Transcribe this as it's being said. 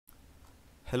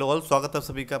Hello all, स्वागत है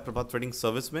सभी का प्रभात ट्रेडिंग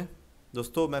सर्विस में।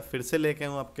 दोस्तों मैं फिर से लेके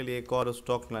आऊँ आपके लिए एक और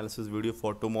stock analysis video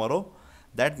for tomorrow,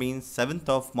 that means 7th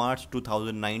of March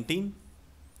 2019।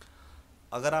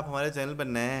 अगर आप हमारे चैनल पर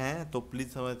नए हैं तो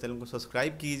प्लीज़ हमारे चैनल को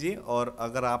सब्सक्राइब कीजिए, और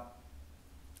अगर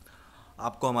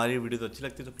आपको हमारी वीडियो तो अच्छी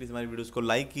लगती है तो प्लीज़ हमारी वीडियोस को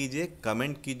लाइक कीजिए,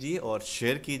 कमेंट कीजिए और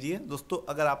शेयर कीजिए। दोस्तों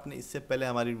अगर आपने इससे पहले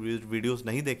हमारी वीडियोस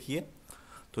नहीं देखी है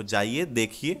तो जाइए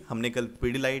देखिए। हमने कल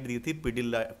पीडी लाइट दी थी,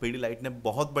 पीडी लाइट ने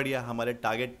बहुत बढ़िया हमारे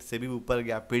टारगेट से भी ऊपर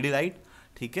गया पीडी लाइट,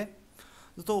 ठीक है।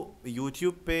 दोस्तों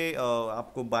यूट्यूब पे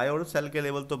आपको बाय और सेल के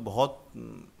लेवल तो बहुत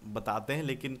बताते हैं,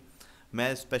 लेकिन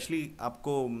मैं स्पेशली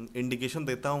आपको इंडिकेशन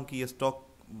देता हूँ कि ये स्टॉक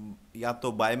या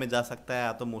तो बाय में जा सकता है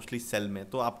या तो मोस्टली सेल में,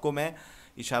 तो आपको मैं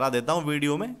इशारा देता हूँ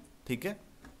वीडियो में, ठीक है।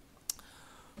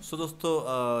 सो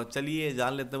दोस्तों चलिए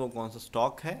जान लेते हैं वो कौन सा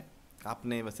स्टॉक है।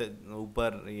 आपने वैसे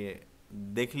ऊपर ये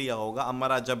देख लिया होगा, अमर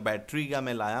राजा बैटरी का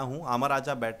मैं लाया हूँ। अमर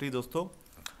राजा बैटरी दोस्तों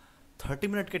 30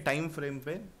 मिनट के टाइम फ्रेम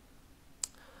पे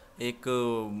एक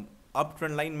अप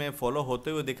ट्रेंड लाइन में फॉलो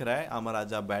होते हुए दिख रहा है अमर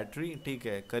राजा बैटरी, ठीक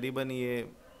है। करीबन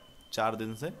ये 4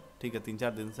 दिन से, ठीक है,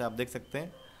 3-4 दिन से आप देख सकते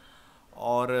हैं।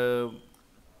 और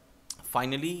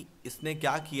फाइनली इसने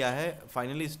क्या किया है,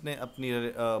 फाइनली इसने अपनी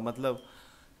मतलब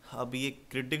अब ये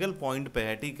क्रिटिकल पॉइंट पे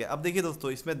है, ठीक है। अब देखिए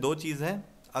दोस्तों इसमें दो चीज़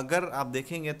है। अगर आप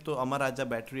देखेंगे तो अमर राजा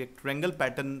बैटरी एक ट्रायंगल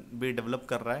पैटर्न भी डेवलप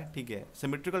कर रहा है, ठीक है,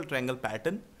 सिमेट्रिकल ट्रायंगल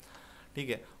पैटर्न, ठीक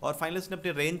है। और फाइनली इसने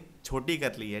अपनी रेंज छोटी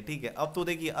कर ली है, ठीक है। अब तो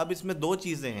देखिए अब इसमें दो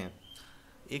चीज़ें हैं।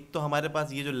 एक तो हमारे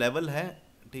पास ये जो लेवल है,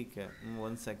 ठीक है,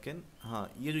 1 सेकेंड,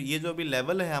 हाँ, ये जो अभी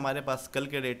लेवल है हमारे पास कल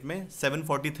के डेट में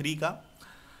 743 का।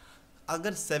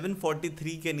 अगर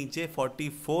 743 के नीचे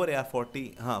 44 या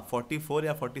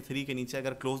 43 के नीचे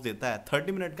अगर क्लोज देता है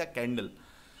 30 मिनट का कैंडल,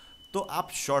 तो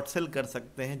आप शॉर्ट सेल कर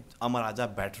सकते हैं अमर राजा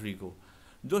बैटरी को।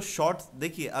 जो शॉर्ट्स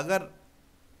देखिए, अगर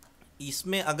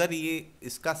इसमें अगर ये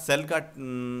इसका सेल का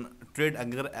ट्रेड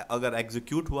अगर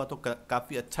एग्जीक्यूट हुआ तो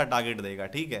काफ़ी अच्छा टारगेट देगा,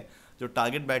 ठीक है। जो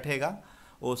टारगेट बैठेगा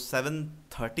वो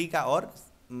 730 का, और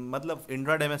मतलब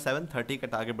इंट्राडे में 730 का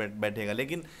टारगेट बैठेगा,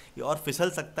 लेकिन ये और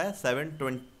फिसल सकता है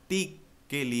 720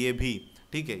 के लिए भी,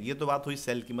 ठीक है। ये तो बात हुई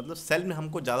सेल की, मतलब सेल में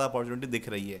हमको ज़्यादा अपॉर्चुनिटी दिख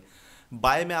रही है।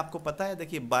 बाय में आपको पता है,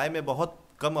 देखिए बाय में बहुत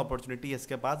कम अपॉर्चुनिटी है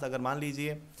इसके पास। अगर मान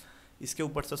लीजिए इसके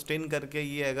ऊपर सस्टेन करके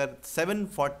ये अगर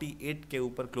 748 के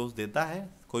ऊपर क्लोज देता है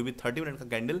कोई भी 30 मिनट का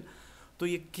कैंडल, तो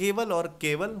ये केवल और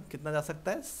केवल कितना जा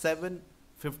सकता है,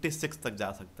 756 तक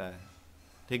जा सकता है,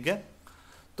 ठीक है।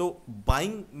 तो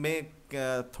बाइंग में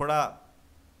थोड़ा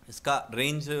इसका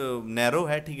रेंज नैरो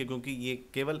है, ठीक है, क्योंकि ये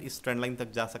केवल इस ट्रेंड लाइन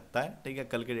तक जा सकता है, ठीक है,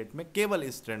 कल के डेट में केवल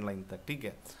इस ट्रेंड लाइन तक, ठीक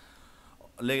है।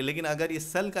 लेकिन अगर ये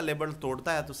सेल का लेवल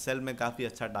तोड़ता है तो सेल में काफ़ी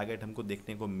अच्छा टारगेट हमको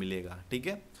देखने को मिलेगा, ठीक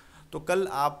है। तो कल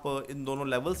आप इन दोनों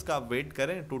लेवल्स का वेट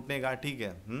करें टूटने का, ठीक है।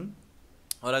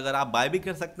 और अगर आप बाय भी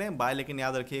कर सकते हैं बाय, लेकिन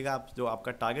याद रखिएगा आप जो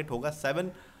आपका टारगेट होगा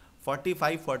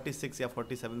 745, 46 या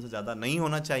 47 से ज़्यादा नहीं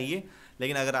होना चाहिए।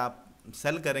 लेकिन अगर आप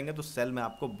सेल करेंगे तो सेल में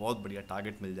आपको बहुत बढ़िया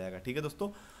टारगेट मिल जाएगा, ठीक है दोस्तों।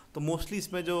 तो मोस्टली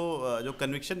इसमें जो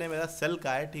कन्विक्शन है मेरा सेल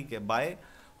का है, ठीक है। बाय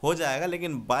हो जाएगा,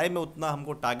 लेकिन बाय में उतना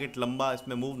हमको टारगेट लंबा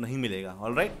इसमें मूव नहीं मिलेगा।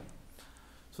 All right.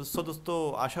 सो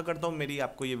दोस्तों आशा करता हूँ मेरी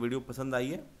आपको ये वीडियो पसंद आई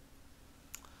है।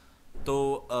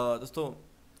 तो दोस्तों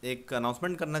एक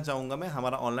अनाउंसमेंट करना चाहूँगा मैं,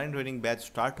 हमारा ऑनलाइन ट्रेनिंग बैच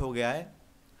स्टार्ट हो गया है।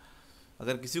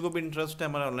 अगर किसी को भी इंटरेस्ट है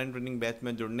हमारा ऑनलाइन ट्रेनिंग बैच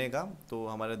में जुड़ने का, तो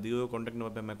हमारे दिए हुए कॉन्टैक्ट नंबर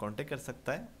पे हमें कॉन्टैक्ट कर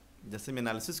सकता है। जैसे मैं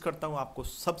एनालिसिस करता हूँ आपको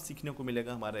सब सीखने को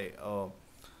मिलेगा हमारे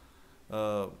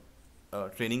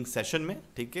ट्रेनिंग सेशन में,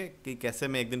 ठीक है, कि कैसे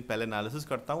मैं एक दिन पहले एनालिसिस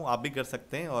करता हूँ। आप भी कर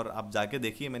सकते हैं, और आप जाके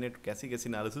देखिए मैंने कैसी कैसी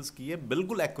एनालिसिस की है,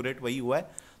 बिल्कुल एक्यूरेट वही हुआ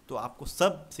है। तो आपको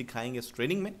सब सिखाएंगे इस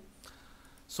ट्रेनिंग में।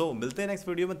 सो मिलते हैं नेक्स्ट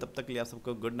वीडियो में, तब तक के लिए आप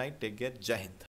सबको गुड नाइट, टेक केयर, जय हिंद।